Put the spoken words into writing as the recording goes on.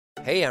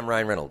Hey, I'm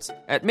Ryan Reynolds.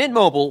 At Mint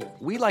Mobile,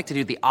 we like to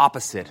do the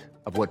opposite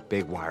of what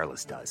Big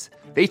Wireless does.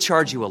 They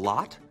charge you a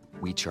lot,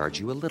 we charge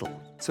you a little.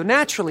 So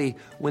naturally,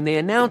 when they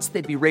announced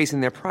they'd be raising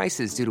their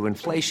prices due to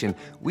inflation,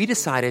 we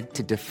decided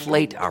to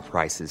deflate our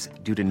prices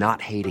due to not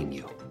hating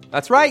you.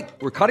 That's right.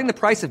 We're cutting the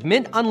price of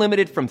Mint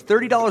Unlimited from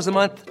 $30 a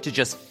month to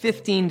just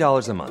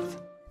 $15 a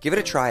month. Give it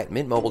a try at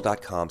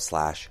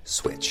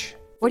mintmobile.com/switch.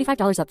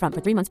 $45 up front for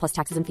 3 months plus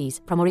taxes and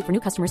fees. Promo rate for new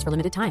customers for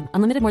limited time.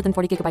 Unlimited more than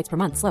 40 gigabytes per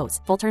month. Slows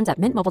full terms at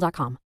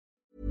mintmobile.com.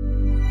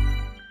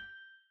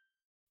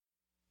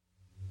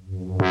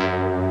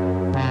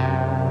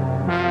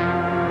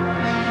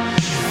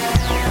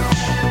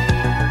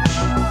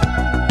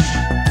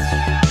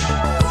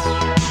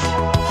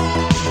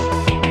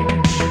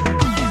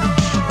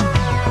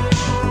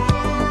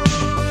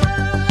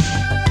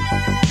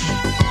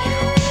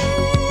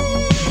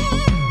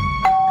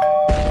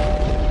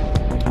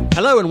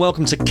 Hello and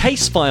welcome to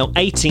Case File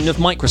 18 of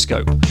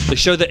Microscope, the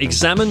show that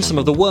examines some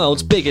of the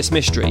world's biggest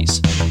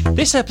mysteries.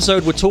 This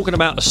episode we're talking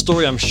about a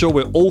story I'm sure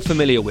we're all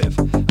familiar with,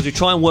 as we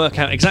try and work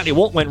out exactly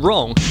what went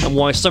wrong and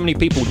why so many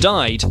people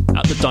died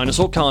at the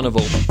Dinosaur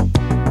Carnival.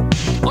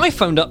 I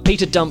phoned up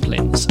Peter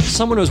Dumplings,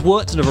 someone who has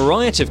worked in a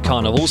variety of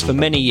carnivals for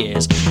many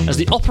years, as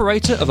the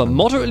operator of a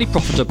moderately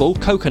profitable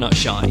coconut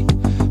shy.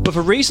 But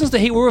for reasons that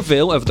he will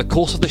reveal over the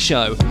course of the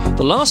show,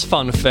 the last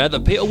fun fair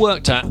that Peter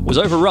worked at was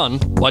overrun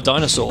by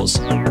dinosaurs.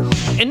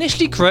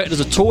 Initially created as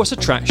a tourist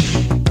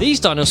attraction, these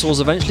dinosaurs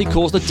eventually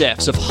caused the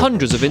deaths of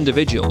hundreds of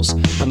individuals,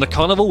 and the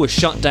carnival was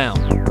shut down.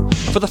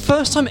 For the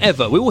first time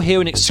ever, we will hear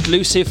an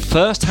exclusive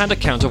first-hand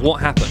account of what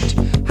happened,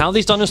 how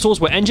these dinosaurs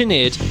were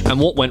engineered, and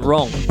what went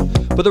wrong.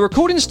 But the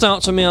recording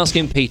starts with me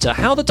asking Peter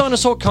how the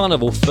Dinosaur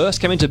Carnival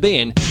first came into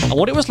being, and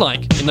what it was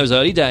like in those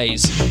early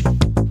days.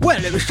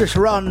 Well, it was just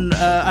run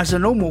as a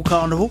normal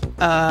carnival.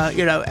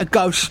 A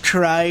ghost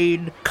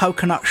train,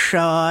 coconut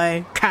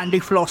shy, candy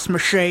floss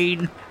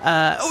machine,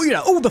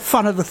 all the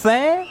fun of the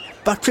fair.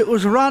 But it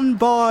was run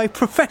by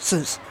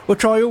professors,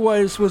 which I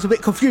always was a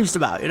bit confused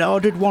about. I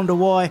did wonder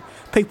why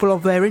people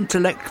of their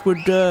intellect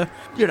would,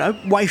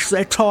 waste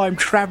their time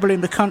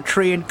travelling the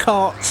country in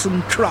carts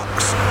and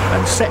trucks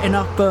and setting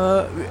up,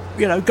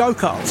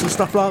 go-karts and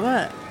stuff like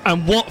that.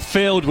 And what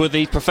field were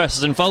these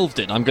professors involved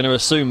in? I'm going to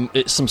assume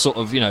it's some sort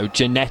of,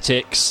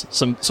 genetics,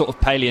 some sort of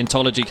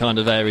paleontology kind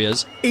of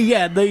areas.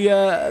 Yeah,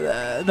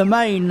 the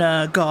main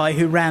guy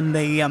who ran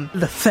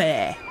the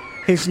fair,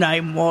 his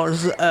name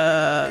was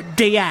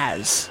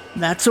Diaz.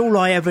 That's all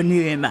I ever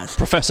knew him as.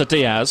 Professor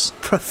Diaz.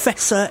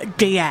 Professor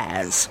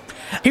Diaz.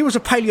 He was a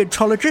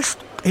paleontologist.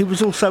 He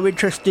was also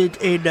interested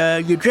in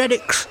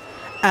eugenics.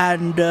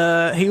 And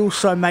he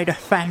also made a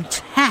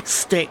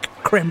fantastic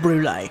creme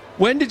brulee.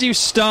 When did you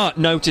start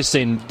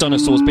noticing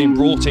dinosaurs being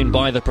brought in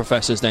by the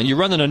professors then? You're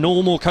running a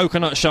normal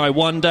coconut shy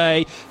one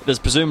day, there's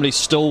presumably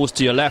stalls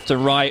to your left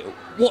and right.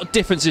 What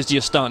differences do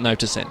you start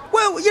noticing?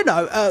 Well,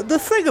 the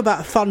thing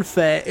about a fun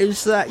fair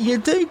is that you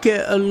do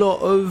get a lot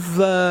of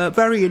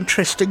very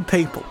interesting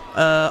people.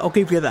 I'll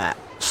give you that.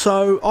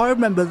 So I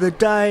remember the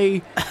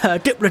day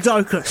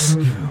Diplodocus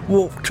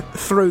walked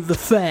through the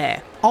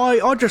fair.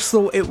 I just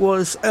thought it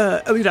was,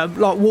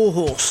 like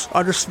Warhorse.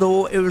 I just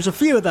thought it was a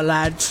few of the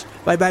lads.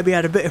 They maybe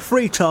had a bit of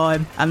free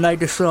time and they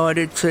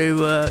decided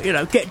to,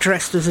 get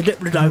dressed as a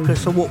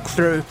Diplodocus and walk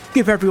through,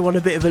 give everyone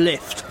a bit of a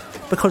lift.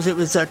 Because it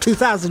was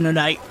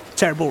 2008,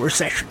 terrible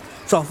recession.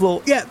 So I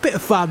thought, yeah, bit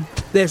of fun,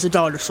 there's a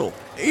dinosaur.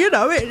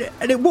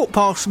 And it walked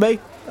past me.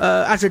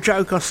 As a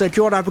joke, I said, do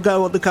you want to have a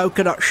go on the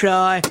coconut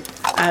shy?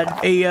 And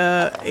he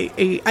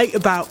ate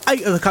about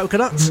 8 of the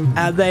coconuts,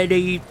 and then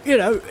he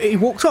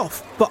walked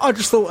off. But I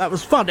just thought that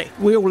was funny.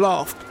 We all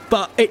laughed.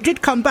 But it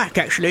did come back,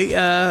 actually,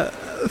 a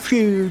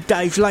few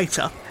days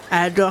later,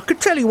 and I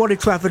could tell he wanted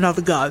to have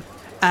another go.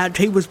 And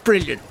he was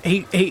brilliant.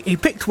 He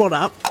picked one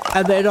up,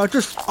 and then I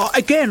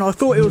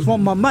thought it was one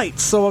of my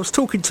mates, so I was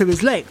talking to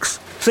his legs,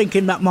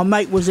 thinking that my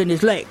mate was in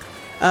his leg.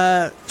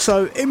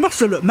 So it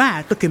must have looked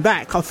mad looking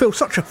back. I feel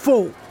such a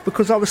fool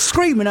because I was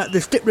screaming at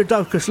this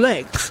Diplodocus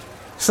legs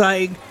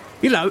saying,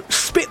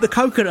 spit the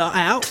coconut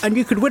out and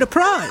you could win a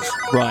prize.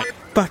 Right.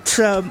 But,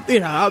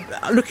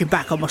 looking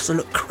back, I must have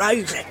looked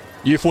crazy.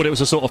 You thought it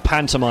was a sort of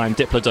pantomime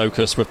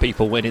Diplodocus with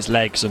people in his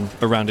legs and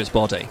around his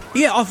body?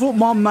 Yeah, I thought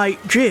my mate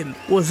Jim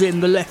was in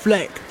the left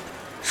leg.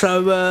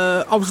 So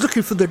I was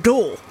looking for the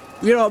door.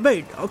 You know what I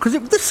mean? Because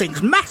this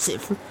thing's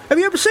massive. Have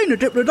you ever seen a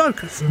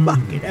Diplodocus?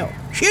 Fucking hell.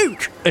 It's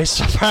huge.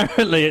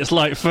 It's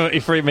like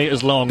 33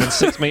 metres long and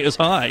 6 metres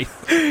high.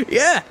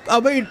 Yeah. I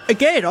mean,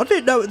 again, I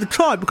didn't know at the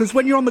time because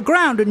when you're on the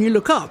ground and you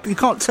look up, you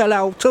can't tell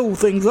how tall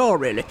things are,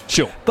 really.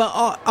 Sure. But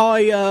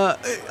I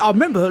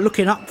remember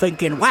looking up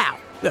thinking, wow.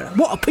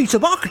 What a piece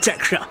of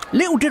architecture.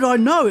 Little did I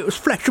know it was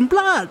flesh and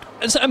blood.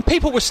 And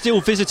people were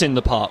still visiting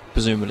the park,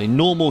 presumably.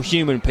 Normal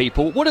human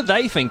people. What did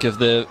they think of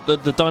the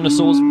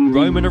dinosaurs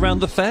roaming around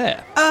the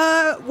fair?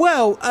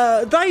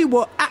 They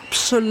were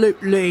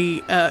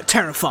absolutely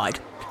terrified.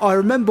 I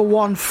remember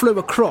one flew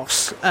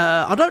across.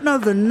 I don't know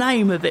the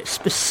name of it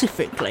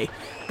specifically,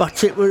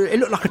 but it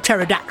looked like a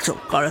pterodactyl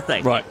kind of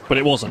thing. Right, but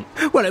it wasn't.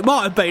 Well, it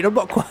might have been. I'm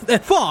not quite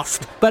that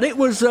fast, but it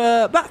was.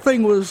 That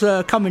thing was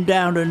coming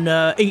down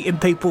and eating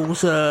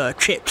people's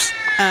chips,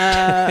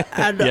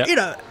 and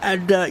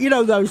Yep. you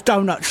know those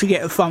donuts you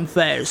get at fun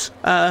fairs.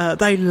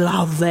 They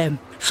love them.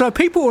 So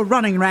people were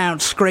running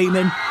around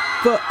screaming,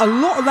 but a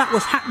lot of that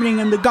was happening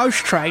in the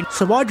ghost train,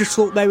 so I just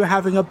thought they were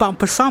having a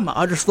bumper summer.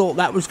 I just thought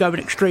that was going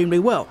extremely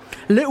well.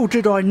 Little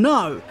did I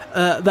know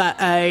that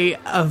a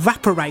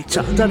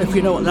evaporator, I don't know if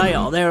you know what they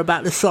are, they're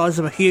about the size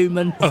of a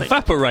human.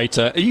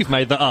 Evaporator? You've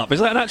made that up. Is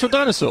that an actual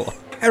dinosaur?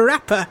 A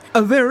Viraptor.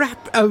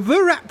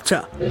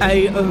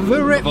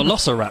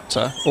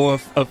 Velociraptor or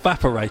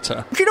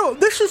evaporator? Do you know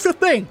what? This is the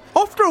thing.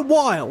 After a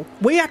while,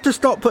 we had to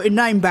start putting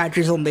name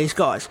badges on these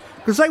guys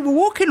because they were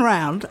walking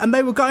around and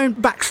they were going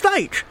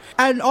backstage.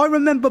 And I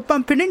remember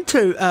bumping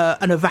into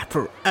an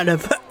evaporator.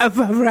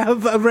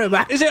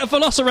 Is it a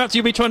velociraptor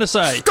you'd be trying to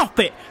say?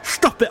 Stop it!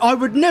 I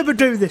would never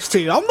do this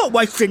to you. I'm not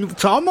wasting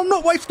time. I'm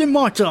not wasting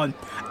my time.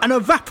 An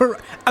Oviraptor.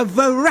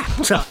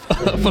 Velociraptor.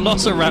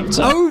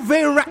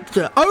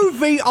 Oviraptor.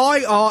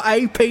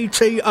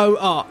 Oviraptor.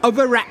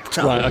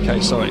 Oviraptor. Right, okay,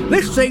 sorry.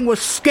 This thing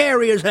was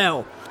scary as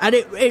hell. And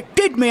it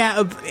did me out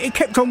of... It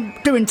kept on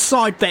doing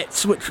side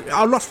bets, which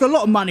I lost a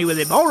lot of money with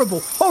him. Horrible.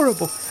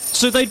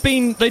 So they'd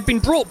been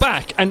brought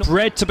back and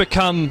bred to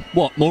become,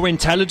 what, more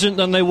intelligent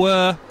than they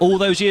were all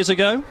those years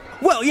ago?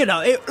 Well, you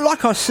know,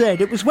 like I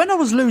said, it was when I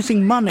was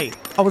losing money.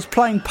 I was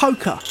playing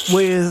poker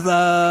with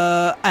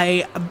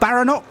a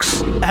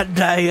Baranox and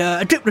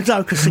a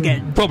Diplodocus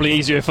again. Probably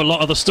easier if a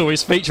lot of the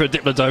stories feature a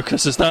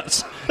Diplodocus, as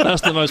that's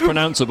the most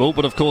pronounceable.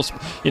 But of course,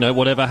 you know,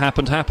 whatever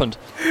happened.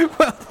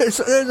 Well, there's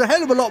a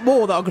hell of a lot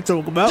more that I could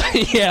talk about.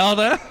 Yeah, are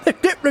there? The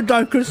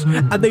Diplodocus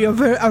and the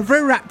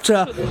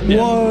Oviraptor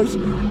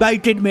they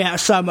did me out of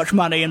so much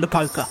money in the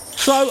poker.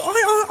 So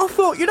I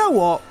thought, you know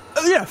what?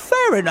 Yeah,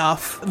 fair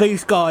enough.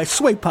 These guys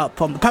sweep up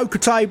on the poker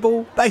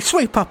table. They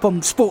sweep up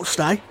on sports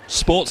day.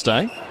 Sports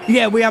day?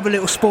 Yeah, we have a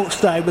little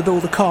sports day with all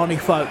the carny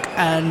folk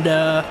and,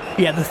 the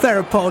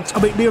theropods.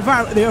 I mean, the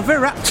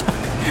Oviraptor...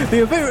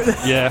 The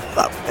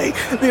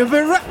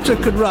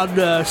Oviraptor could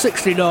run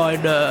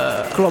 69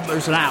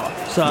 kilometres an hour.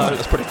 So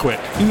that's pretty quick.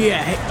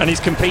 Yeah. And he's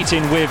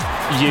competing with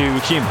you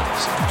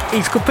humans?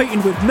 He's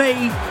competing with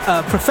me,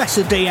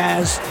 Professor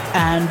Diaz,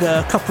 and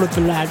a couple of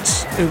the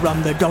lads who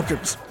run the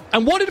Dodgems.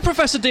 And what did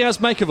Professor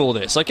Diaz make of all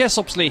this? I guess,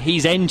 obviously,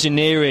 he's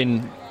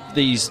engineering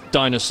these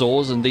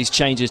dinosaurs and these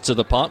changes to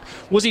the park.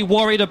 Was he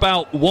worried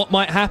about what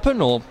might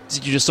happen, or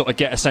did you just sort of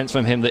get a sense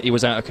from him that he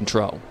was out of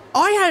control?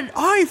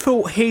 I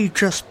thought he'd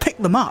just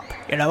picked them up.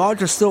 You know, I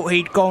just thought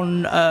he'd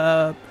gone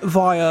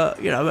via,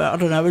 you know, I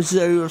don't know, a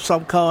zoo of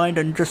some kind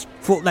and just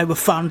thought they were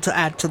fun to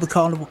add to the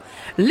carnival.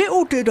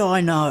 Little did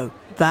I know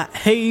that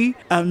he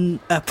and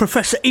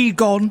Professor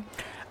Egon,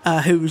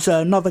 who's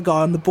another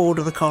guy on the board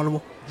of the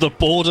carnival. The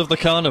board of the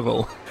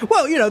carnival?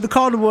 Well, you know, the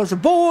carnival has a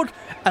board,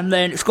 and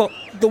then it's got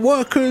the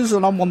workers,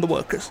 and I'm one of the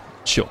workers.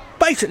 Sure.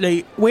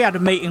 Basically, we had a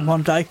meeting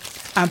one day,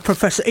 and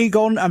Professor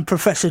Egon and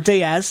Professor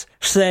Diaz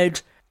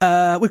said,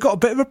 we've got a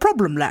bit of a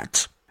problem,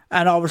 lads.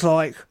 And I was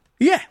like,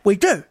 yeah, we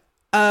do.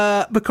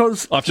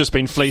 Because... I've just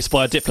been fleeced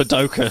by a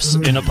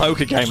Diplodocus in a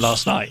poker game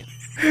last night.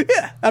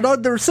 Yeah, and I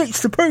had the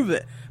receipts to prove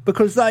it,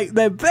 because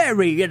they're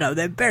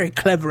very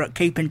clever at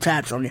keeping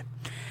tabs on you.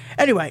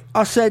 Anyway,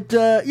 I said,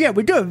 yeah,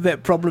 we do have a bit of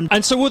a problem.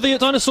 And so were the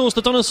dinosaurs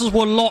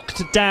were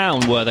locked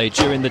down, were they,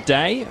 during the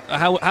day?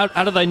 How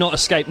did they not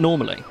escape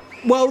normally?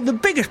 Well, the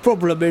biggest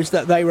problem is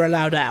that they were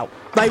allowed out.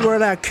 They were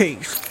allowed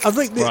keys. I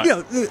think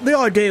the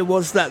idea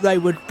was that they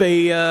would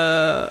be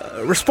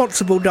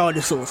responsible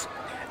dinosaurs.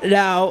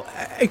 Now,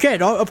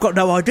 again, I've got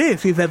no idea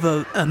if you've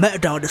ever met a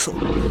dinosaur,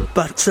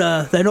 but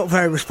they're not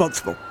very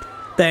responsible.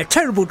 They're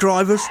terrible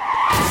drivers.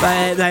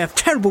 They have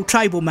terrible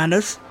table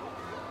manners.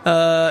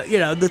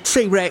 The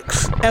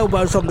T-Rex,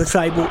 elbows on the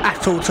table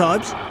at all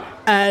times,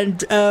 and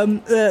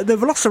the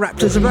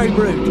Velociraptors are very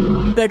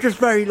rude. They're just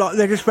very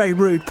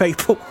rude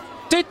people.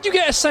 Did you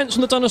get a sense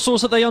from the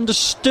dinosaurs that they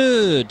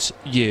understood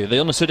you? They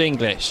understood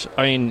English?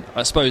 I mean,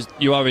 I suppose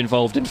you are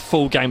involved in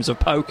full games of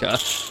poker,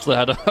 so they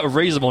had a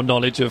reasonable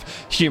knowledge of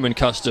human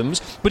customs.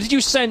 But did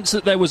you sense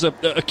that there was a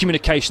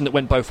communication that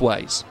went both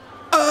ways?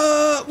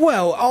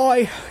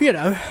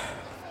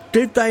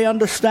 Did they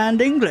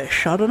understand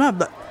English? I don't know,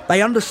 but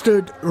they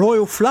understood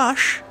Royal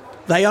Flush.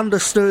 They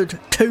understood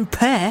two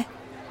pair.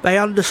 They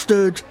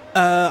understood,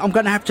 I'm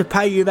going to have to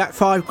pay you that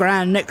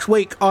 $5,000 next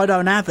week. I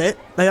don't have it.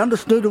 They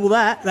understood all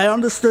that. They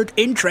understood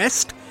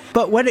interest.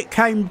 But when it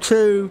came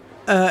to,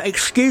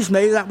 excuse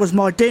me, that was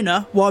my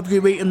dinner. Why have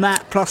you eaten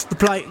that plus the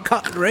plate and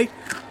cutlery?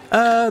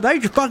 They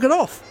just buggered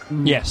off.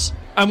 Yes.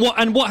 And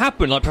what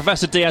happened? Like,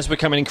 Professor Diaz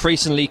becoming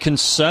increasingly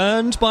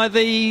concerned by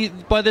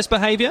this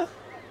behaviour?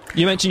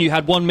 You mentioned you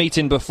had one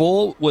meeting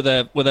before. Were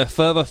there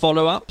further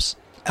follow-ups?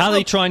 How do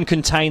they try and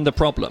contain the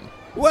problem?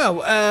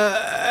 Well,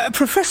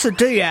 Professor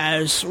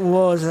Diaz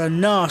was a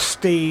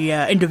nasty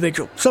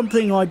individual.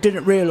 Something I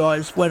didn't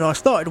realise when I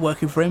started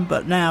working for him,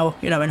 but now,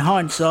 in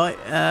hindsight,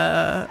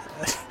 I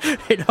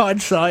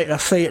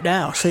see it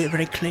now. I see it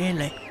very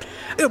clearly.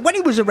 When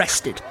he was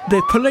arrested,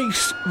 the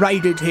police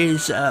raided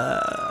his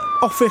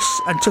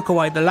office and took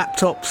away the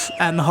laptops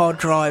and the hard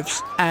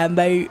drives, and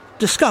they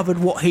discovered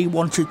what he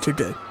wanted to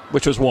do.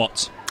 Which was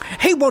what?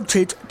 He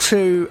wanted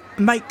to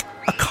make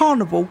a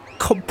carnival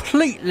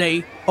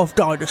completely of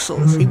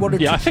dinosaurs. He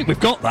wanted I think we've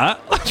got that.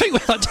 I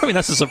don't think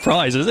that's a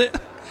surprise, is it?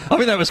 I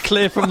think that was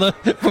clear from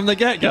the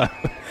get-go.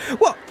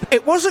 Well,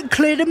 it wasn't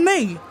clear to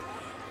me.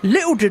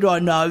 Little did I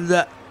know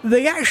that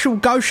the actual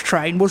ghost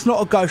train was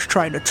not a ghost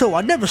train at all.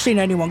 I'd never seen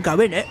anyone go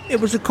in it. It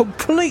was a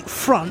complete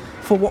front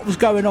for what was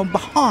going on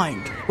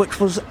behind, which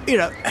was,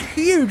 a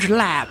huge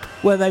lab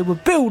where they were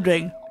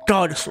building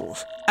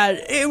dinosaurs. And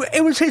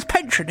it was his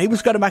pension. He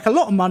was going to make a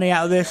lot of money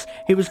out of this.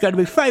 He was going to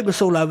be famous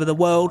all over the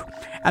world.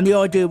 And the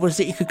idea was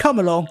that you could come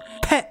along,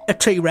 pet a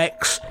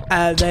T-Rex,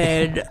 and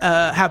then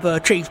have a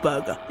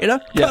cheeseburger. Yeah.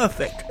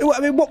 Perfect. I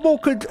mean, what more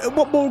could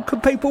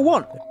people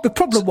want? The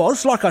problem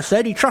was, like I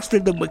said, he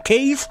trusted them with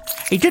keys.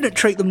 He didn't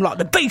treat them like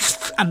the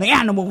beasts and the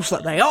animals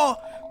that they are,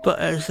 but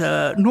as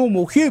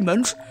normal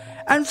humans.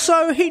 And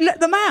so he let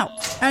them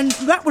out. And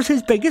that was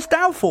his biggest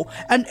downfall.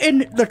 And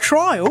in the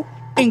trial,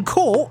 in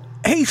court,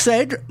 he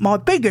said, my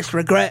biggest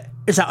regret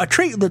is that I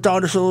treated the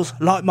dinosaurs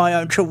like my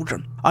own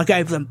children. I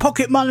gave them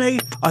pocket money,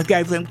 I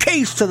gave them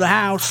keys to the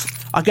house,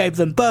 I gave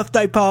them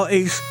birthday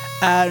parties,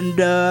 and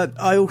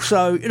I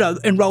also,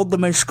 enrolled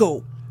them in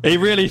school. He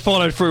really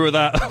followed through with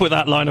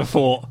that line of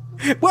thought.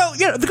 Well,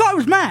 the guy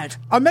was mad.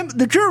 I remember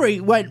the jury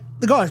went,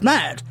 the guy's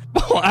mad.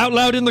 What, out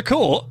loud in the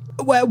court?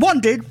 Well,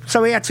 one did,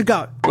 so he had to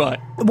go. Right.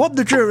 One of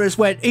the jurors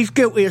went, he's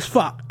guilty as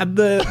fuck. And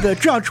the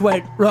judge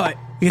went, right,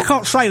 you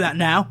can't say that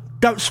now.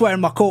 Don't swear in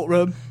my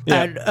courtroom,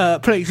 and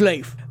please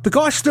leave. The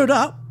guy stood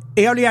up.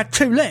 He only had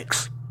 2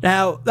 legs.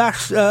 Now,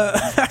 that's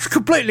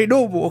completely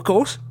normal, of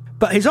course,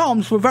 but his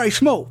arms were very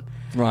small.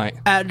 Right.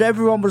 And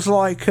everyone was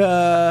like,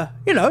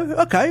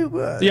 okay.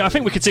 Yeah, I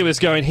think we could see where it's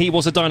going. He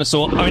was a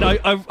dinosaur. I mean,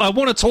 I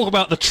want to talk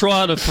about the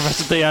trial of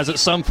Professor Diaz at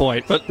some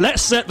point, but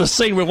let's set the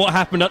scene with what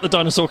happened at the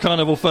Dinosaur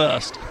Carnival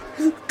first.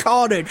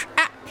 Carnage.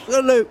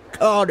 Absolute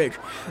carnage.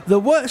 The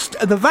worst,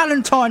 the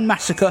Valentine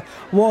Massacre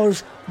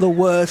was the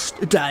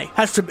worst day.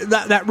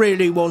 That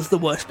really was the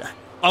worst day.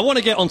 I want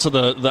to get onto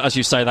the as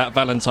you say, that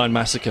Valentine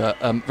Massacre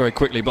very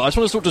quickly, but I just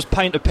want to sort of just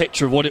paint a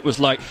picture of what it was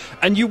like.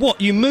 And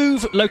you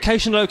move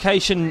location to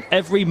location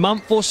every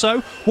month or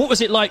so? What was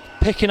it like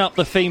picking up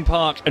the theme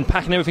park and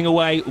packing everything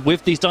away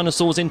with these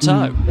dinosaurs in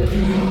tow?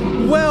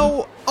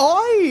 Well,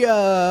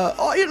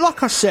 I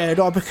like I said,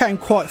 I became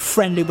quite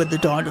friendly with the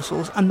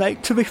dinosaurs,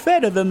 and to be fair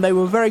to them, they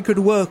were very good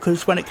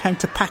workers when it came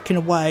to packing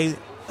away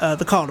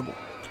the carnival.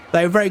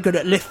 They were very good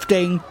at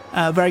lifting,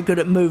 very good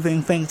at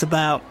moving things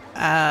about,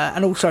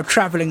 and also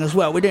travelling as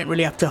well. We didn't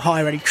really have to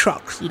hire any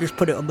trucks, you just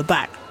put it on the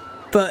back.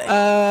 But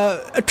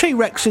a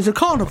T-Rex is a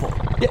carnivore.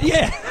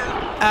 Yeah.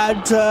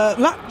 And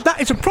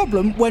that is a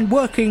problem when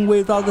working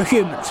with other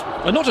humans.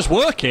 And not just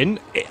working,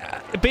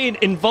 being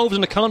involved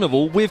in a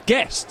carnival with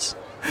guests.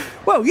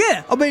 Well,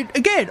 yeah. I mean,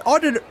 again, I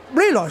didn't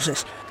realise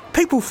this.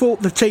 People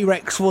thought the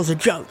T-Rex was a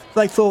joke.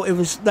 They thought it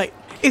was...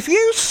 If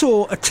you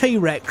saw a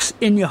T-Rex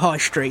in your high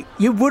street,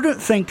 you wouldn't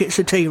think it's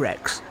a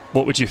T-Rex.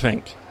 What would you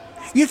think?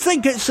 You'd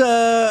think it's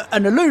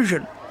an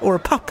illusion or a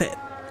puppet.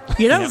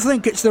 You don't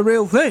think it's the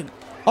real thing.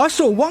 I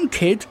saw one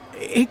kid,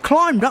 he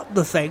climbed up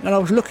the thing, and I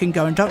was looking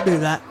going, don't do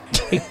that.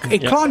 He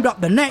climbed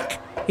up the neck,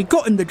 he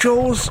got in the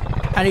jaws,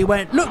 and he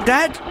went, look,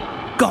 Dad,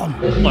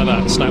 gone. Like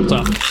that, snapped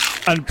up.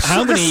 And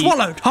how many...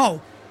 swallowed whole.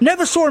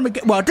 Never saw him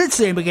again. Well, I did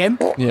see him again.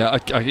 Yeah,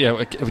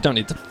 we don't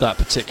need that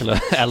particular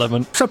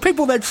element. So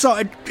people then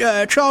started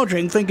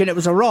charging, thinking it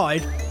was a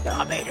ride.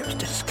 I mean, it was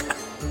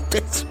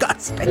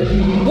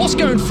disgusting. What's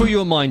going through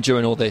your mind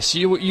during all this?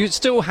 You're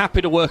still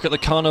happy to work at the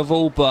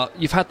carnival, but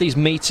you've had these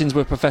meetings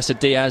with Professor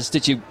Diaz.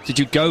 Did you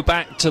go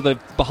back to the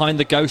behind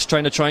the ghost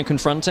train to try and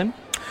confront him?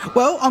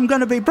 Well, I'm going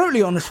to be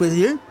brutally honest with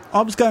you.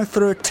 I was going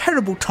through a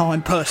terrible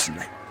time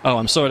personally. Oh,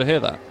 I'm sorry to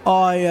hear that.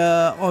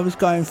 I was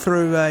going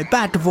through a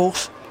bad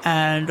divorce,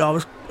 and I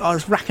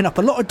was racking up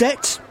a lot of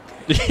debts.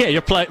 Yeah,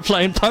 you're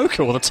playing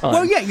poker all the time.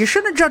 Well, yeah, you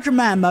shouldn't judge a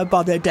man, though,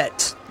 by their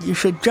debts. You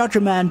should judge a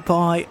man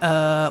by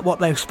what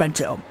they've spent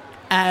it on.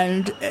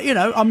 And,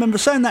 I remember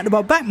saying that to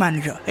my bank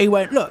manager. He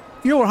went, look,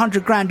 you're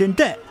 100 grand in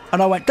debt.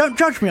 And I went, don't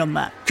judge me on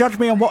that. Judge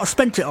me on what I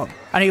spent it on.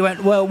 And he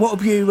went, well, what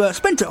have you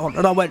spent it on?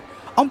 And I went,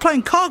 I'm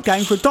playing card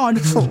games with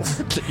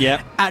dinosaurs.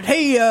 Yeah. And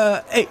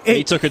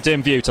he took a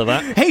dim view to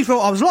that. He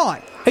thought I was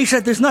lying. He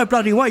said, there's no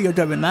bloody way you're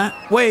doing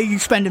that. Where are you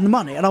spending the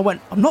money? And I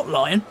went, I'm not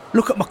lying.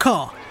 Look at my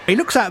car. He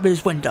looks out of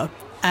his window,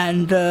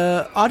 and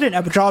I didn't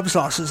have a driver's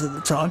licence at the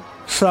time,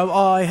 so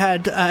I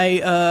had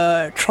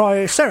a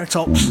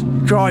Triceratops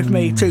drive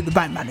me to the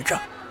bank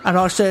manager. And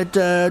I said,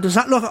 does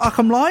that look like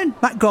I'm lying?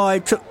 That guy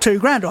took 2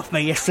 grand off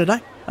me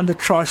yesterday. And the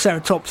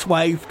Triceratops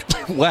waved.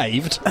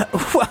 Waved?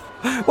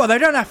 Well, they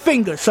don't have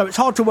fingers, so it's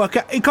hard to work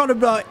out. It kind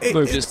of like...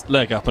 Moved its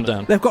leg up and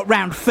down. They've got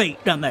round feet,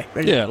 don't they?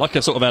 Really? Yeah, like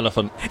a sort of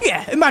elephant.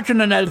 Yeah,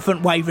 imagine an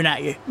elephant waving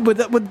at you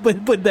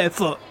with their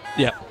foot.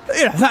 Yeah.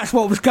 You know, that's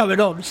what was going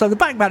on. So the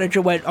bank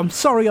manager went, I'm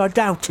sorry I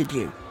doubted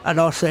you. And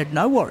I said,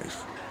 no worries.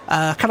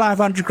 Can I have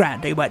 100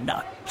 grand? He went,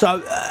 no. So,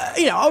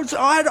 you know, I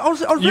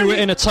was You really, were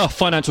in a tough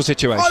financial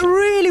situation. I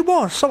really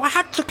was. So I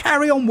had to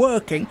carry on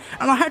working,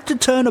 and I had to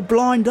turn a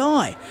blind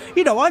eye.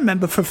 You know, I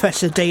remember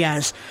Professor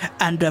Diaz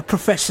and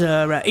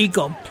Professor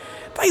Egon.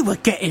 They were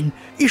getting...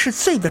 You should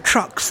see the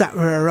trucks that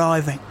were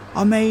arriving.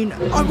 I mean,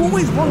 I've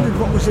always wondered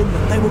what was in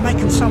them. They were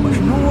making so much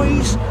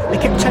noise. They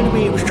kept telling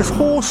me it was just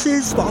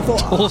horses, but I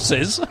thought...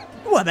 Horses?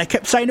 Well, they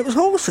kept saying it was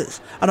horses.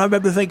 And I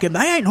remember thinking,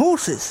 they ain't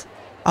horses.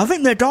 I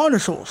think they're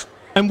dinosaurs.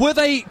 And were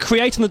they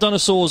creating the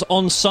dinosaurs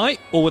on site,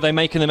 or were they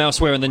making them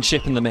elsewhere and then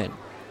shipping them in?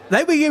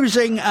 They were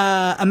using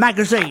a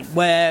magazine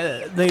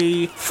where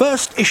the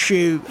first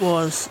issue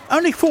was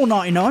only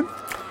 $4.99,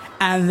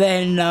 and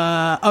then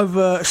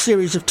over a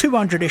series of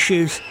 200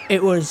 issues,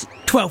 it was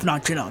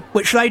 $12.99,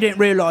 which they didn't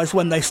realise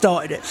when they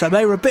started it. So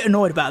they were a bit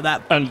annoyed about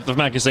that. And the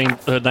magazine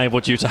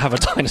enabled you to have a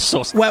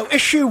dinosaur. Well,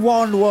 issue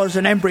 1 was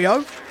an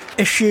embryo.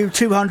 Issue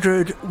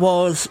 200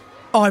 was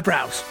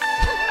eyebrows.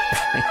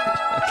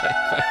 Okay,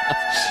 fair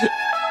enough.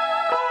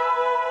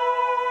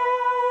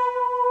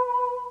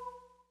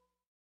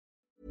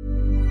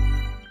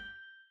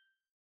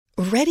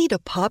 Ready to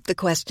pop the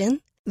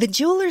question? The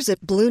jewelers at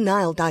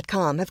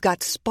BlueNile.com have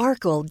got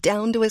sparkle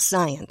down to a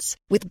science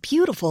with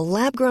beautiful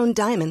lab-grown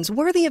diamonds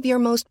worthy of your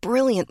most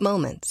brilliant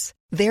moments.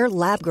 Their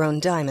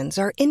lab-grown diamonds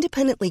are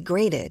independently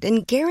graded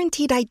and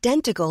guaranteed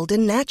identical to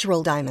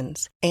natural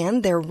diamonds,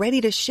 and they're ready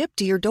to ship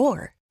to your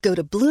door. Go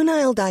to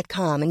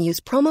BlueNile.com and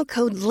use promo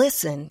code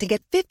LISTEN to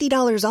get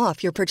 $50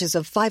 off your purchase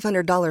of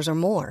 $500 or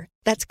more.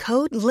 That's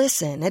code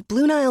LISTEN at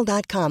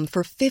BlueNile.com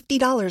for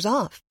 $50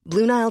 off.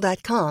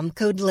 BlueNile.com,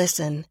 code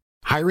LISTEN.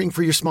 Hiring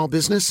for your small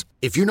business?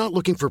 If you're not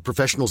looking for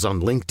professionals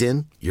on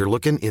LinkedIn, you're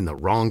looking in the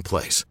wrong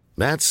place.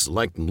 That's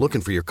like looking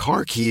for your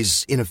car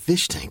keys in a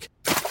fish tank.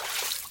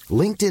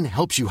 LinkedIn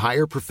helps you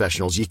hire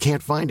professionals you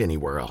can't find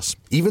anywhere else,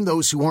 even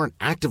those who aren't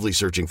actively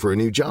searching for a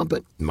new job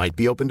but might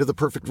be open to the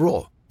perfect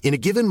role. In a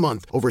given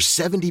month, over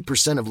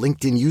 70% of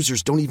LinkedIn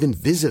users don't even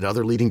visit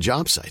other leading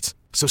job sites.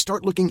 So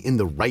start looking in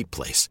the right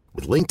place.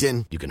 With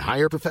LinkedIn, you can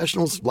hire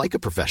professionals like a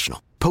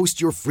professional. Post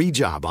your free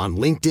job on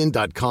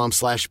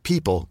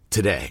linkedin.com/people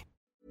today.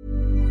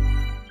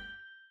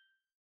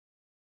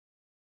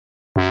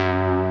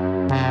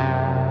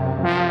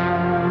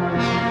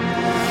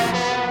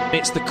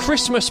 It's the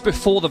Christmas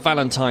before the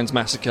Valentine's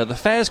Massacre. The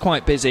fair's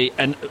quite busy,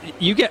 and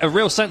you get a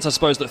real sense, I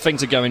suppose, that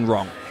things are going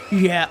wrong.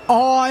 Yeah,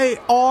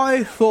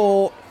 I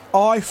thought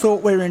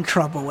we were in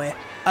trouble here.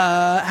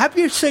 Have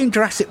you seen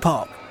Jurassic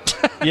Park?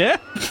 Yeah?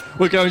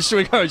 We're going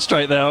straight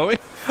there, are we?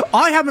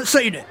 I haven't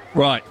seen it.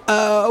 Right.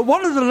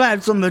 One of the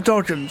lads on the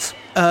Dodgems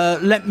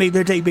lent me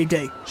the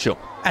DVD. Sure.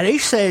 And he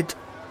said,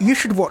 you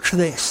should watch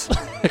this.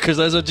 Because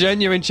there's a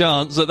genuine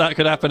chance that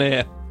could happen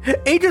here.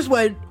 He just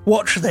went,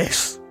 watch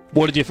this.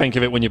 What did you think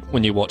of it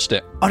when you watched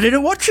it? I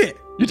didn't watch it.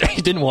 You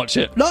didn't watch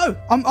it? No,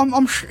 I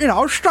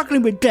was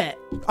struggling with debt,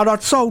 and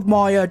I'd sold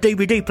my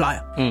DVD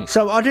player,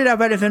 so I didn't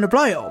have anything to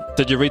play it on.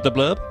 Did you read the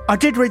blurb? I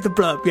did read the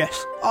blurb,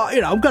 yes.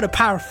 I'm going to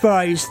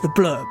paraphrase the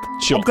blurb.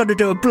 Sure. I'm going to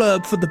do a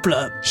blurb for the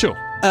blurb. Sure.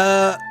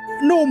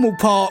 Normal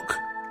park,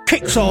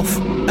 kicks off,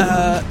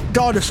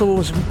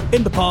 dinosaurs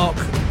in the park,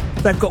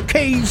 they've got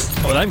keys.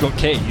 Oh, they've got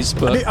keys,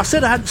 but... I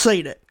said I hadn't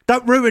seen it.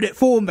 Don't ruin it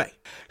for me.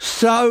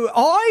 So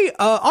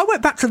I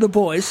went back to the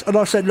boys and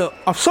I said, look,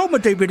 I've sold my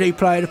DVD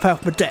player to pay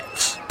off my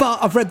debts,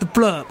 but I've read the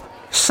blurb.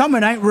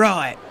 Something ain't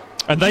right.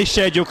 And they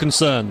shared your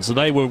concerns.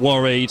 They were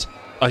worried,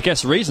 I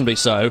guess reasonably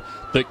so,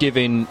 that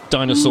giving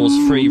dinosaurs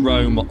free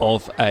roam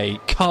of a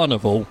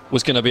carnival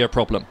was going to be a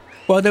problem.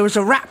 Well, there was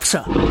a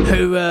raptor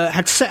who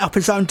had set up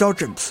his own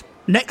Dodgems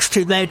next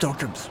to their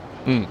Dodgems.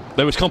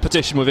 There was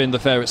competition within the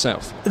fair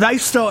itself. They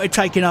started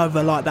taking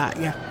over like that,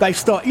 yeah. They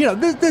start,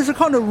 there's a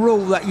kind of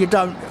rule that you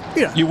don't,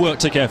 You work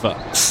together.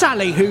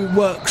 Sally, who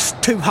works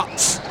 2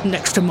 huts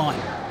next to mine,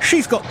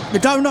 she's got the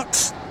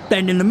donuts,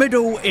 then in the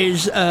middle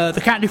is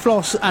the candy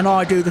floss, and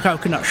I do the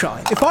coconut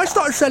shy. If I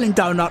started selling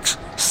donuts,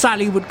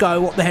 Sally would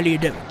go, what the hell are you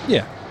doing?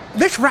 Yeah.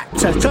 This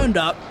raptor turned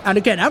up, and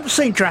again, I haven't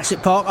seen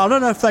Jurassic Park, I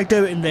don't know if they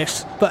do it in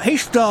this, but he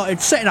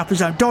started setting up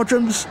his own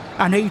Dodgems,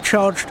 and he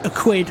charged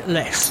 £1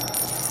 less.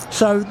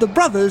 So the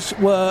brothers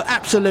were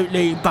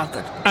absolutely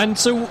buggered. And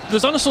so the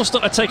dinosaurs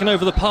started taking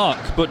over the park,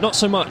 but not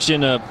so much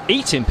in a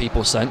eating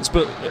people sense,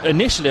 but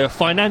initially a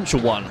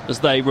financial one, as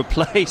they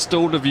replaced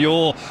all of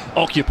your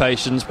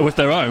occupations with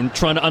their own,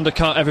 trying to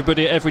undercut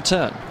everybody at every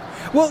turn.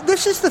 Well,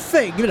 this is the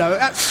thing,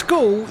 at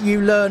school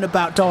you learn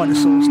about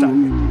dinosaurs,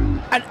 don't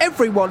you? And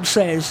everyone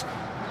says,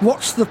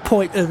 what's the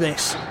point of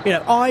this?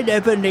 I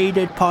never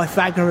needed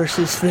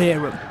Pythagoras'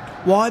 theorem.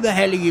 why the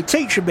hell are you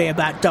teaching me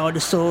about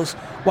dinosaurs?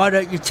 Why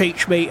don't you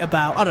teach me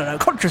about, I don't know,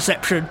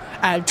 contraception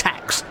and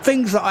tax?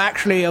 Things that I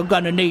actually am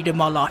going to need in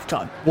my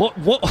lifetime.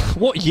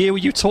 What year were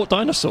you taught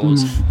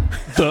dinosaurs?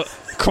 That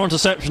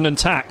contraception and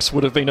tax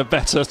would have been a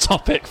better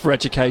topic for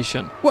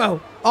education.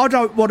 Well, I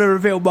don't want to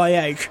reveal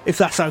my age, if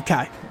that's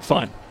okay.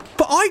 Fine.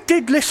 But I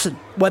did listen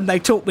when they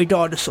taught me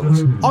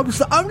dinosaurs. I was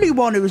the only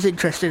one who was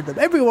interested in them.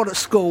 Everyone at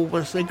school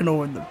was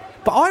ignoring them.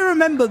 But I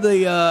remember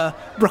the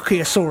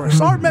Brachiosaurus.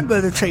 I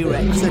remember the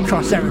T-Rex, the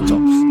Triceratops.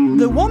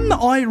 The one that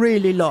I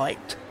really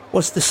liked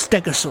was the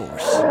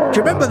Stegosaurus. Do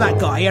you remember that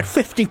guy? He had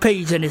 50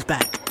 Ps in his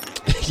back.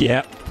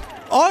 Yeah.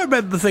 I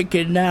remember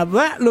thinking, now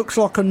that looks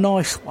like a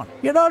nice one.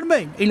 You know what I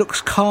mean? He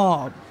looks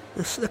calm.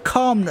 There's a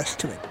calmness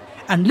to him.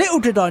 And little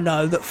did I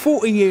know that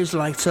 40 years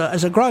later,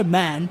 as a grown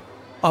man,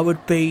 I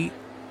would be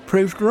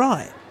proved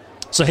right.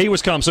 So he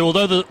was calm. So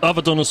although the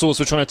other dinosaurs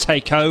were trying to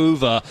take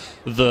over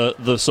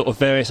the sort of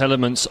various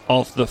elements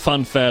of the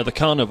fun fair, the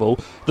carnival,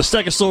 the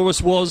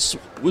Stegosaurus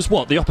was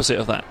what? The opposite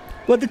of that?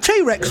 Well, the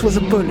T-Rex was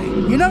a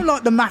bully. You know,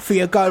 like the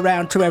mafia go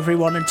round to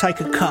everyone and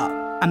take a cut,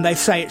 and they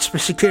say it's for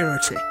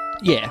security.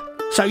 Yeah.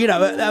 So, you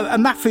know, a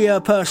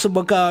mafia person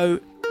will go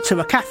to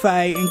a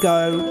cafe and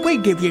go, we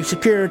give you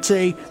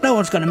security, no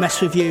one's going to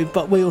mess with you,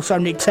 but we also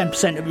need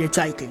 10% of your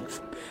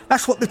takings.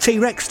 That's what the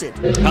T-Rex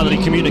did. How did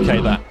he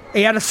communicate that?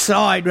 He had a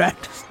sign round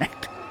his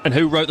neck. And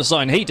who wrote the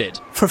sign? He did?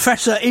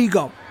 Professor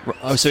Egon.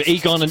 Oh, so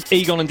Egon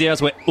and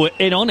Diaz were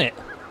in on it?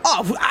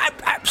 Oh,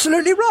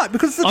 absolutely right.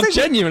 Because I'm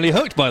genuinely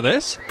hooked by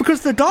this.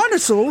 Because the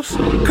dinosaurs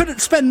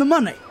couldn't spend the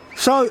money.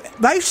 So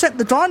they sent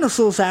the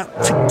dinosaurs out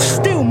to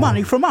steal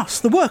money from us,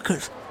 the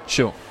workers.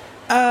 Sure.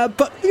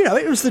 But, you know,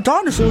 it was the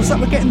dinosaurs that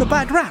were getting the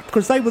bad rap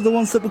because they were the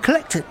ones that were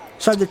collected.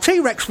 So the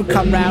T-Rex would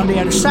come round, he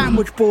had a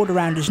sandwich board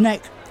around his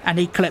neck, and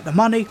he'd collect the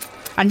money.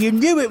 And you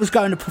knew it was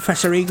going to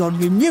Professor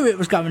Egon, you knew it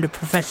was going to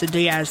Professor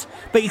Diaz,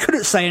 but you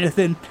couldn't say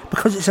anything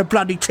because it's a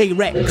bloody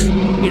T-Rex.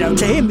 You know,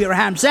 to him, you're a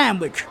ham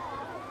sandwich.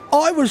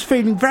 I was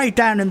feeling very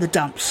down in the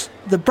dumps.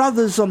 The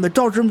brothers on the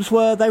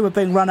Dodgems they were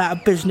being run out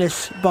of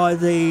business by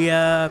the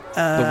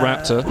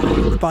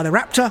Raptor. By the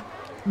Raptor.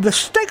 The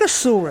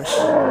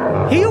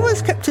Stegosaurus, he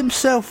always kept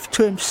himself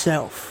to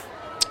himself.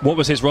 What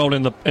was his role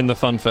in the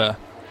fun fair?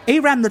 He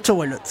ran the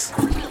toilets.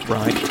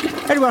 Right.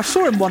 Anyway, I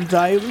saw him one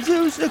day. It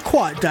was a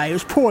quiet day. It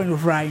was pouring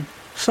with rain.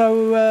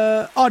 So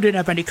I didn't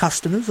have any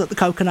customers at the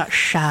Coconut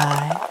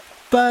Shy.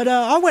 But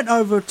I went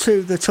over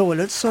to the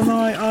toilets and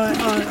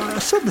I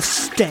saw the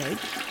Steg.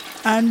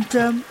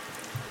 And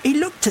he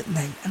looked at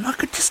me and I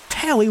could just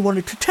tell he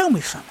wanted to tell me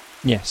something.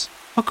 Yes.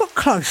 I got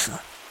closer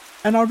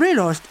and I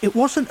realised it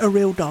wasn't a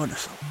real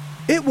dinosaur.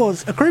 It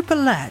was a group of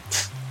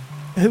lads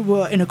who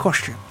were in a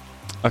costume.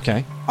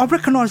 Okay. I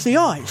recognised the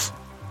eyes.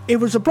 It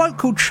was a bloke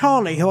called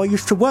Charlie who I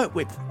used to work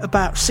with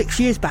about 6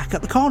 years back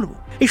at the carnival.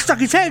 He stuck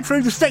his head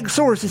through the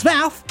Stegosaurus'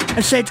 mouth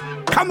and said,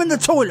 "Come in the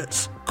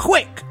toilets,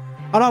 quick!"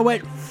 And I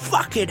went,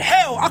 fucking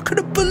hell, I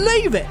couldn't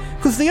believe it.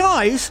 Because the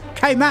eyes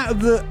came out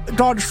of the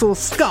dinosaur's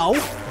skull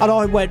and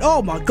I went,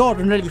 oh my God,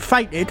 and nearly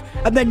fainted.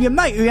 And then your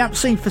mate who you haven't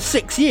seen for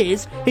 6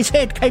 years, his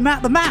head came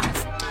out the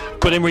mouth.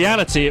 But in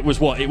reality, it was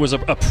what? It was a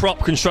prop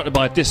constructed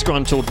by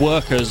disgruntled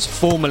workers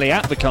formerly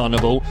at the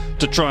carnival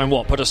to try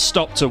and put a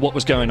stop to what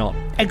was going on.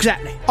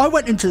 Exactly. I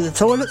went into the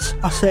toilets.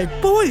 I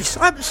said, boys,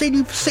 I haven't seen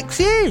you for 6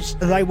 years.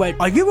 And they went,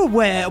 are you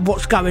aware of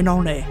what's going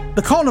on here?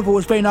 The carnival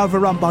has been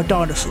overrun by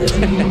dinosaurs.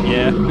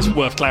 Yeah, it's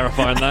worth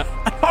clarifying that.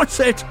 And I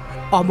said,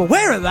 I'm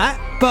aware of that,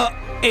 but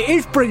it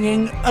is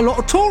bringing a lot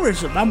of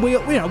tourism and we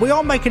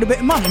are making a bit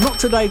of money. Not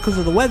today because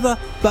of the weather,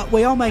 but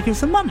we are making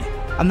some money.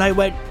 And they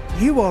went,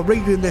 you are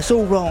reading this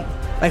all wrong.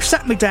 They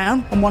sat me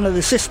down on one of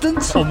the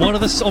cisterns. On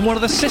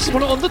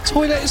the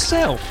toilet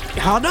itself?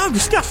 I know,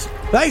 disgusting.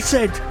 They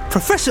said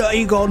Professor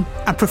Egon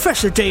and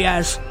Professor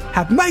Diaz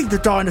have made the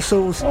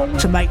dinosaurs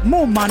to make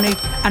more money,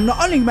 and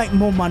not only make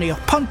more money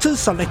off punters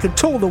so they can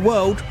tour the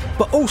world,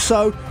 but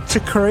also to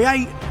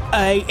create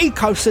a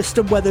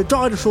ecosystem where the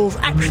dinosaurs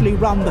actually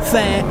run the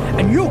fair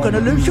and you're going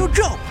to lose your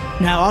job.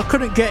 Now, I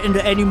couldn't get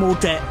into any more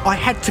debt. I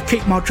had to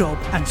keep my job.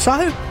 And so,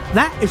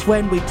 that is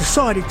when we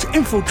decided to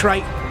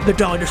infiltrate the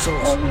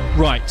dinosaurs.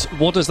 Right.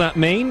 What does that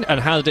mean, and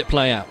how did it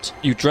play out?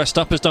 You dressed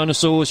up as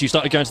dinosaurs, you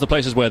started going to the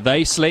places where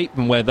they sleep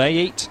and where they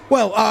eat?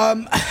 Well,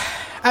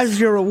 as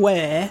you're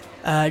aware,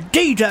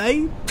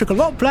 D-Day took a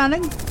lot of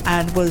planning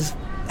and was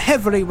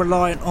heavily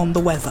reliant on the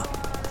weather.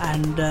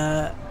 And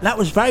that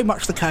was very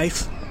much the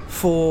case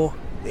for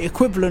the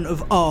equivalent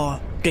of our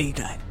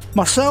D-Day.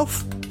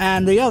 Myself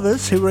and the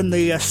others who were in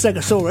the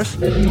Stegosaurus,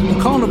 the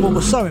carnival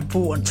was so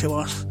important to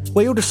us.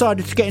 We all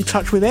decided to get in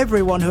touch with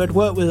everyone who had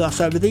worked with us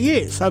over the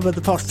years, over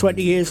the past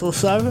 20 years or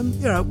so,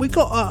 and we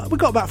got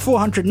about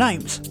 400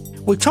 names.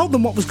 We told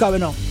them what was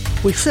going on.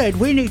 We said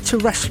we need to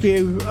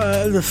rescue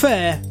the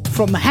fair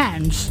from the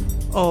hands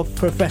of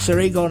Professor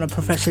Egon and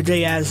Professor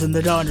Diaz and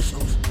the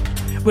dinosaurs.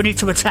 We need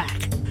to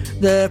attack.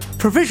 The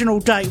provisional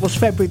date was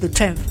February the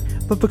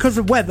 10th, but because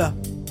of weather,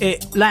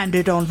 it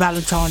landed on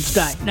Valentine's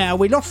Day. Now,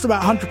 we lost about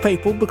 100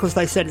 people because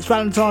they said it's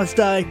Valentine's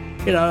Day,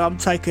 You know, I'm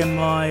taking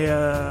my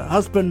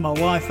husband, my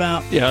wife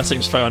out. Yeah, that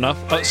seems fair enough.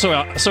 Sorry,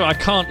 I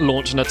can't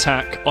launch an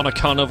attack on a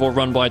carnival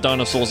run by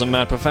dinosaurs and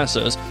mad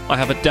professors. I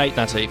have a date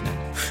that evening.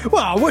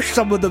 Well, I wish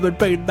some of them had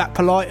been that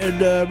polite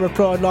and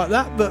replied like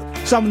that, but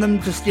some of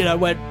them just,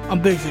 went,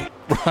 I'm busy.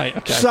 Right,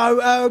 okay. So,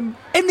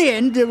 in the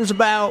end, there was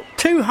about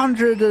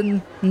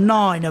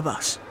 209 of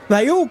us.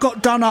 They all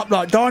got done up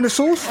like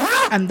dinosaurs,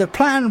 and the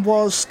plan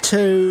was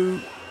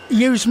to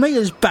use me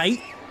as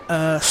bait,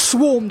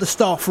 swarm the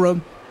staff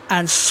room,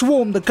 and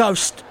swarm the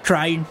ghost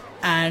train,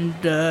 and,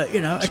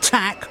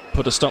 attack.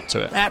 Put a stop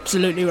to it.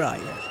 Absolutely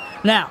right, yes.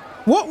 Now,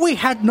 what we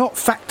had not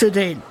factored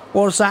in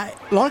was that,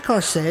 like I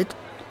said,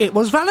 it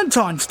was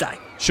Valentine's Day.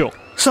 Sure.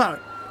 So,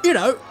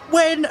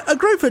 when a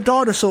group of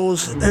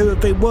dinosaurs who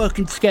have been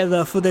working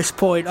together for this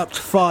point up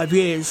to 5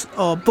 years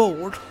are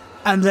bored,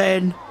 and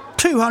then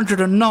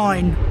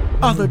 209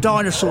 other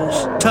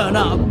dinosaurs turn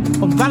up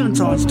on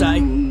Valentine's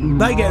Day,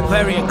 they get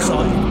very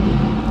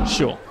excited.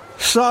 Sure.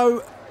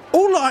 So,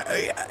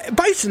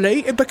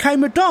 basically, it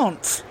became a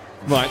dance.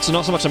 Right, so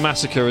not so much a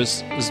massacre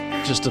as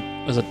just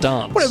as a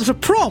dance. Well, it was a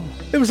prom.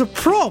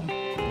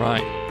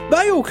 Right.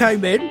 They all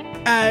came in,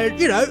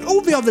 and,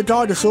 all the other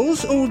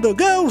dinosaurs, all the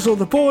girls, all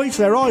the boys,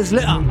 their eyes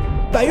lit up.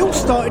 They all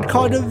started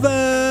kind of,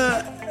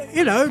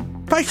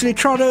 basically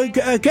trying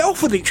to get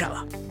off with each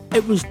other.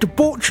 It was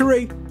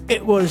debauchery.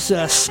 It was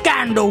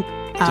scandal.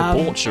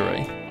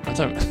 Debauchery? I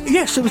don't...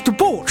 Yes, it was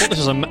debauched.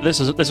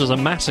 This was a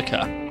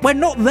massacre. We're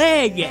not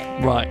there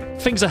yet. Right.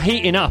 Things are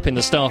heating up in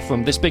the staff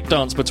room. This big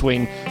dance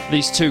between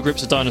these two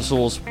groups of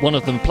dinosaurs, one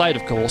of them played,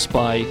 of course,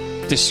 by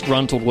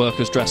disgruntled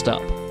workers dressed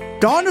up.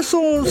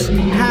 Dinosaurs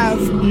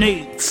have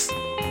needs,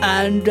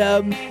 and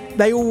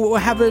they all were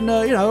having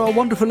a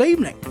wonderful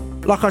evening.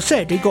 Like I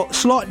said, it got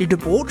slightly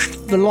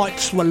debauched. The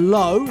lights were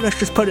low, let's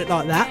just put it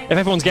like that. If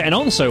everyone's getting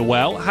on so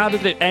well, how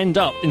did it end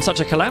up in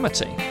such a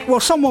calamity? Well,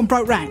 someone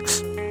broke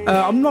ranks.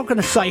 I'm not going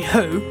to say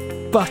who,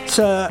 but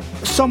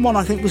someone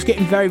I think was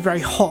getting very, very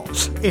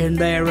hot in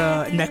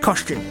their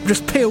costume.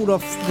 Just peeled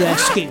off their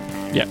skin.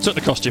 Yeah, took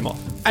the costume off.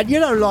 And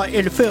like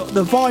in the film,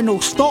 the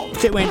vinyl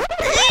stopped, it went,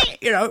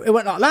 it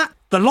went like that.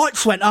 The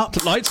lights went up.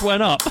 The lights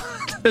went up.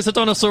 There's a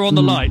dinosaur on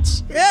the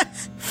lights.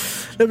 Yes.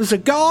 There was a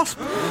gasp.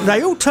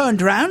 They all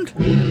turned around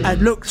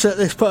and looked at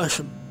this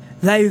person.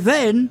 They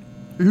then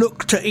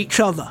looked at each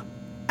other.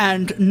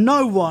 And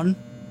no one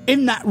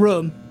in that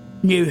room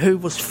knew who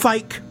was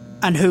fake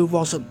and who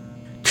wasn't.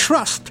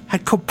 Trust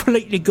had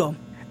completely gone.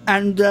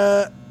 And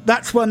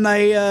that's when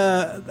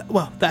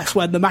that's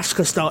when the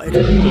massacre started.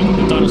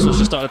 The dinosaurs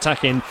just started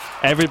attacking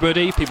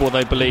everybody. People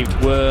they believed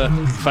were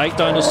fake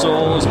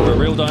dinosaurs, were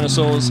real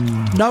dinosaurs.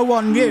 No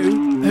one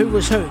knew who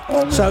was who.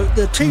 So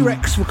the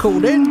T-Rex were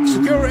called in,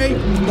 security.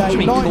 What do you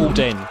mean called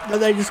in?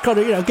 They just kind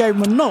of, gave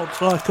them a nod,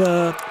 like,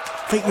 I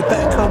think you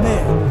better come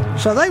in.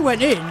 So they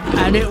went in,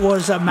 and it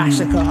was a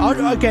massacre. Like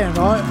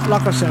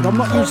I said, I'm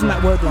not using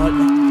that word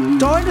lightly.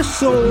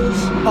 Dinosaurs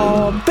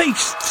are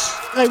beasts.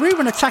 They were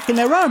even attacking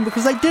their own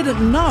because they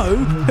didn't know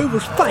who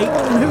was fake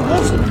and who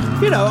wasn't.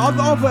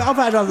 I've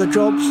had other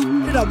jobs.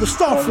 The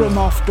staff room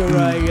after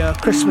a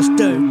Christmas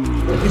do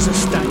is a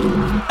state.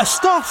 A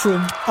staff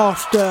room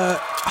after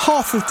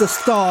half of the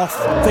staff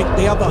think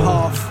the other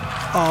half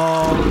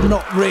are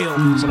not real.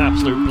 It's an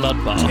absolute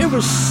bloodbath. It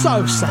was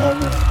so sad.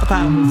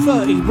 About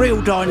 30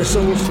 real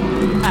dinosaurs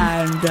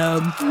and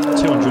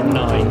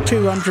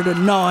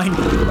 209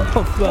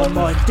 of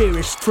my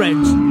dearest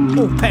friends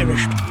all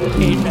perished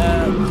in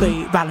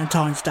the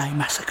Valentine's Day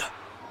massacre.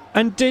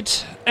 And did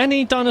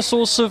any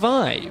dinosaurs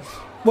survive?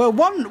 Well,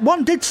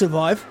 one did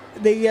survive.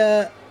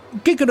 The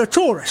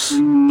Giganotaurus.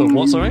 The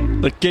what, sorry?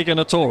 The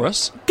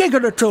Giganotaurus?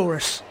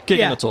 Giganotaurus.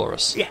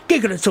 Giganotaurus. Yeah,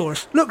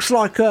 Giganotaurus. Looks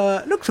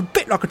a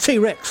bit like a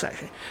T-Rex,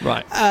 actually.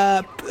 Right.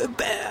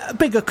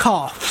 Bigger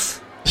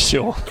calves.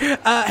 Sure.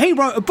 He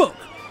wrote a book,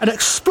 an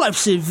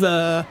explosive...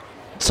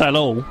 tell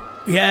all.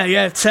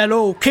 Yeah, tell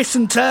all. Kiss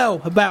and tell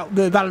about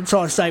the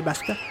Valentine's Day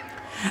massacre.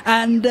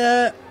 And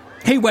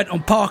he went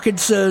on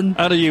Parkinson.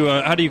 How do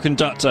you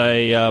conduct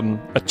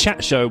a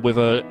chat show with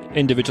an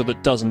individual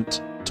that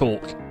doesn't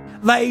talk?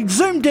 They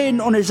zoomed in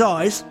on his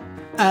eyes,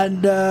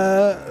 and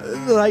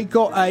they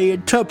got an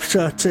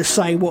interpreter to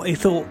say what he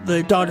thought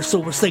the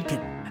dinosaur was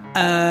thinking.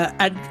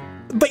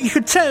 But you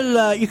could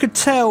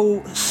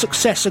tell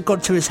success had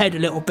gone to his head a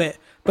little bit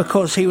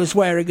because he was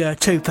wearing a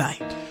toupee.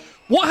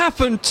 What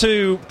happened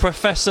to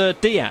Professor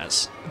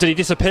Diaz? Did he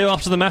disappear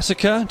after the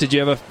massacre? Did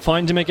you ever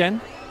find him again?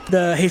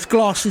 His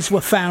glasses were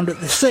found at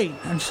the scene,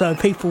 and so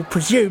people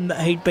presume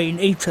that he'd been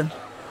eaten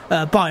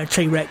by a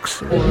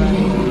T-Rex or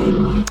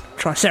a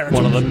Triceratops.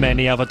 One of the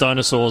many other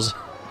dinosaurs.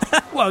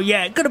 Well,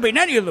 yeah, it could have been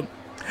any of them.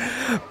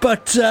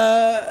 But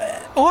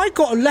I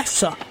got a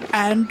letter,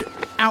 and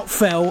out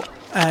fell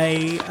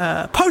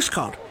a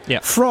postcard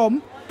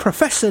from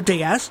Professor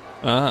Diaz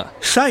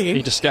saying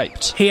he'd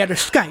escaped. He had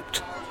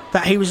escaped,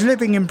 that he was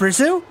living in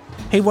Brazil,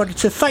 he wanted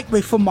to thank me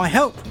for my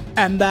help,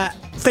 and that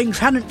things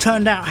hadn't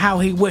turned out how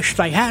he wished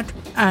they had,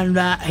 and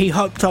that he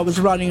hoped I was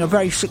running a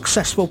very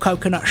successful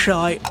coconut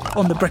shy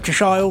on the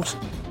British Isles.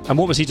 And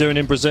what was he doing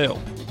in Brazil?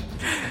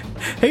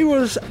 He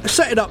was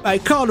setting up a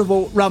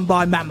carnival run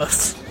by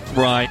mammoths.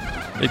 Right.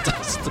 It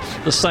does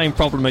the same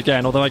problem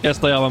again, although I guess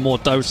they are a more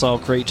docile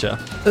creature.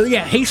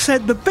 Yeah, he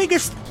said the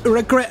biggest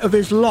regret of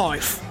his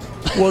life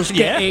was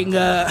getting...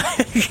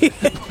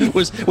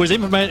 was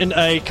implementing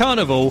a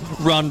carnival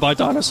run by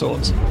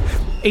dinosaurs.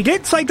 He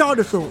did say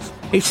dinosaurs.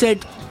 He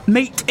said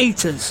meat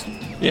eaters.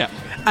 Yeah.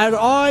 And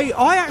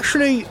I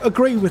actually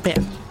agree with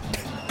him.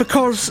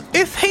 Because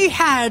if he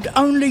had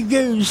only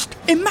used...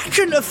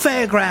 Imagine a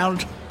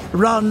fairground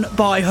run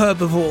by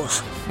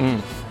herbivores.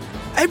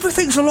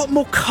 Everything's a lot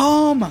more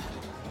calmer.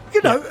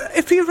 You know,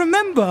 if you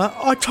remember,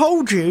 I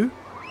told you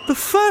the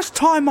first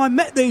time I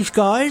met these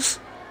guys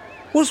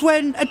was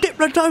when a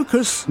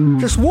Diplodocus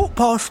just walked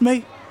past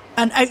me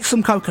and ate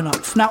some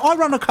coconuts. Now, I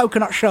run a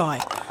coconut shy.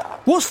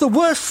 What's the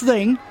worst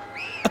thing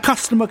a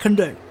customer can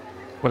do?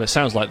 Well, it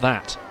sounds like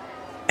that.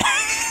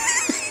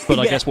 But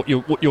I guess what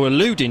you're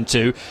alluding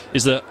to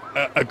is that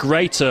a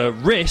greater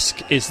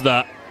risk is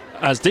that,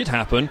 as did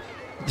happen,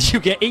 you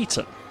get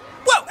eaten.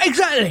 Well,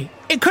 exactly.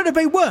 It could have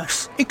been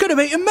worse. It could have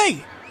eaten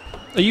me.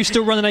 Are you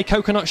still running a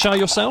coconut shy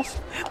yourself?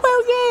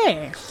 Well,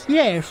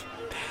 yes.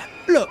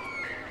 Look,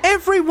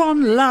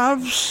 everyone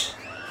loves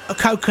a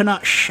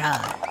coconut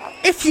shy.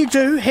 If you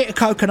do hit a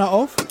coconut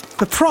off,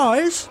 the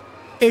prize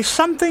is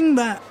something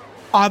that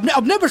I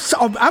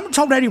haven't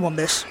told anyone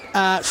this,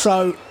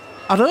 so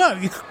I don't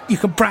know. You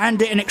can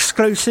brand it an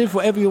exclusive,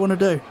 whatever you want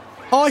to do.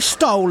 I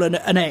stole an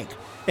egg.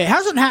 It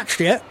hasn't hatched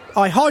yet.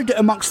 I hide it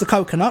amongst the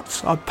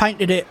coconuts. I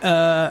painted it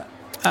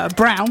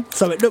brown,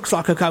 so it looks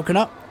like a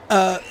coconut.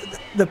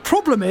 The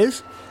problem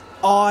is,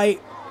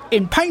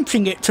 in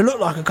painting it to look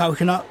like a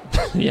coconut...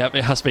 Yep,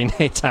 it has been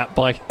hit at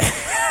by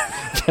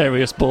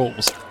various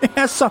balls. It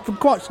has suffered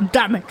quite some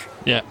damage.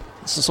 Yep,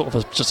 it's sort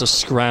of just a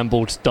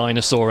scrambled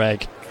dinosaur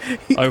egg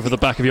over the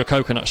back of your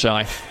coconut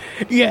shy.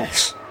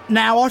 Yes.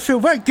 Now, I feel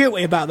very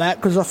guilty about that,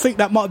 because I think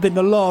that might have been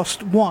the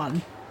last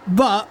one.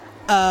 But,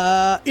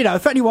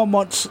 if anyone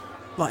wants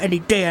like any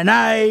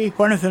DNA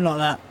or anything like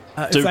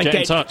that... Do get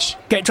in touch.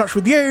 Get in touch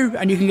with you,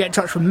 and you can get in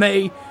touch with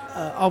me.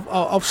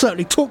 I'll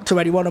certainly talk to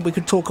anyone, and we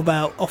can talk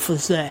about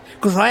offers there,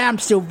 because I am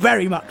still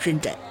very much in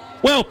debt.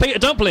 Well, Peter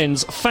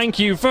Dumplings, thank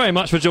you very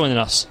much for joining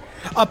us.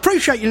 I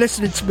appreciate you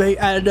listening to me,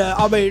 and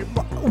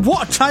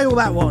what a tale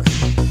that was.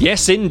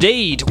 Yes,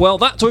 indeed. Well,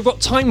 that's all we've got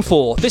time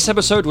for. This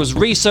episode was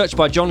researched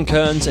by John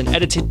Kearns and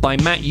edited by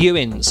Matt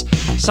Ewins.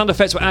 Sound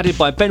effects were added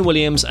by Ben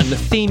Williams, and the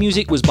theme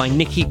music was by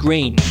Nikki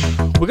Green.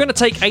 We're going to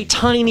take a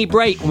tiny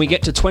break when we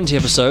get to 20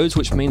 episodes,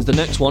 which means the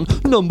next one,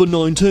 number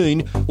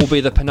 19, will be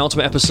the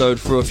penultimate episode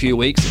for a few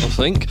weeks, I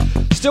think.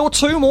 Still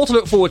 2 more to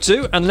look forward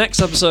to, and the next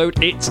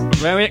episode, it's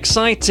very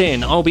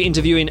exciting. I'll be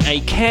interviewing a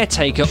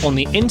caretaker on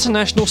the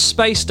International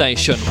Space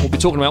Station. We'll be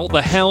talking about what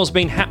the hell's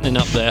been happening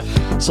up there.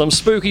 Some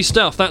spooky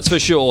stuff, that's for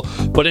sure.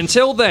 But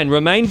until then,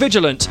 remain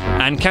vigilant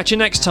and catch you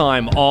next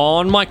time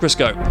on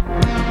Microscope.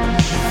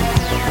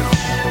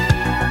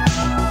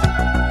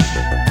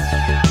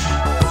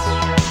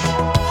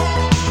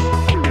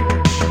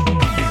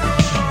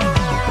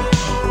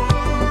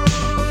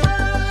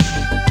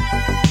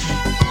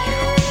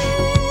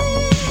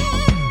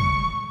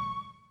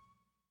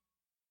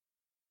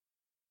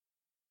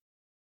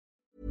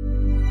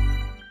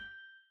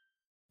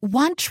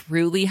 Want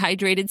truly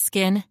hydrated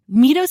skin?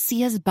 Meet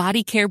Osea's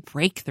Body Care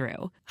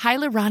Breakthrough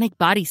Hyaluronic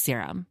Body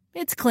Serum.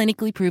 It's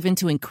clinically proven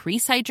to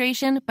increase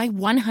hydration by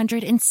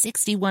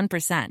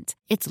 161%.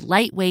 It's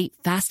lightweight,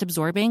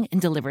 fast-absorbing,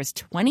 and delivers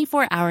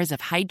 24 hours of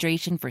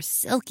hydration for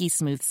silky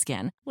smooth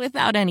skin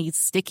without any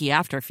sticky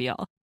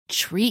afterfeel.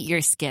 Treat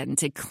your skin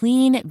to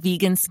clean,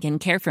 vegan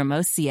skincare from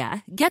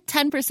Osea. Get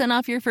 10%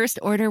 off your first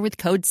order with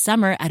code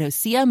SUMMER at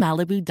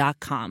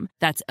OseaMalibu.com.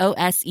 That's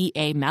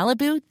OSEA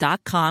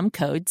Malibu.com,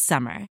 code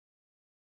SUMMER.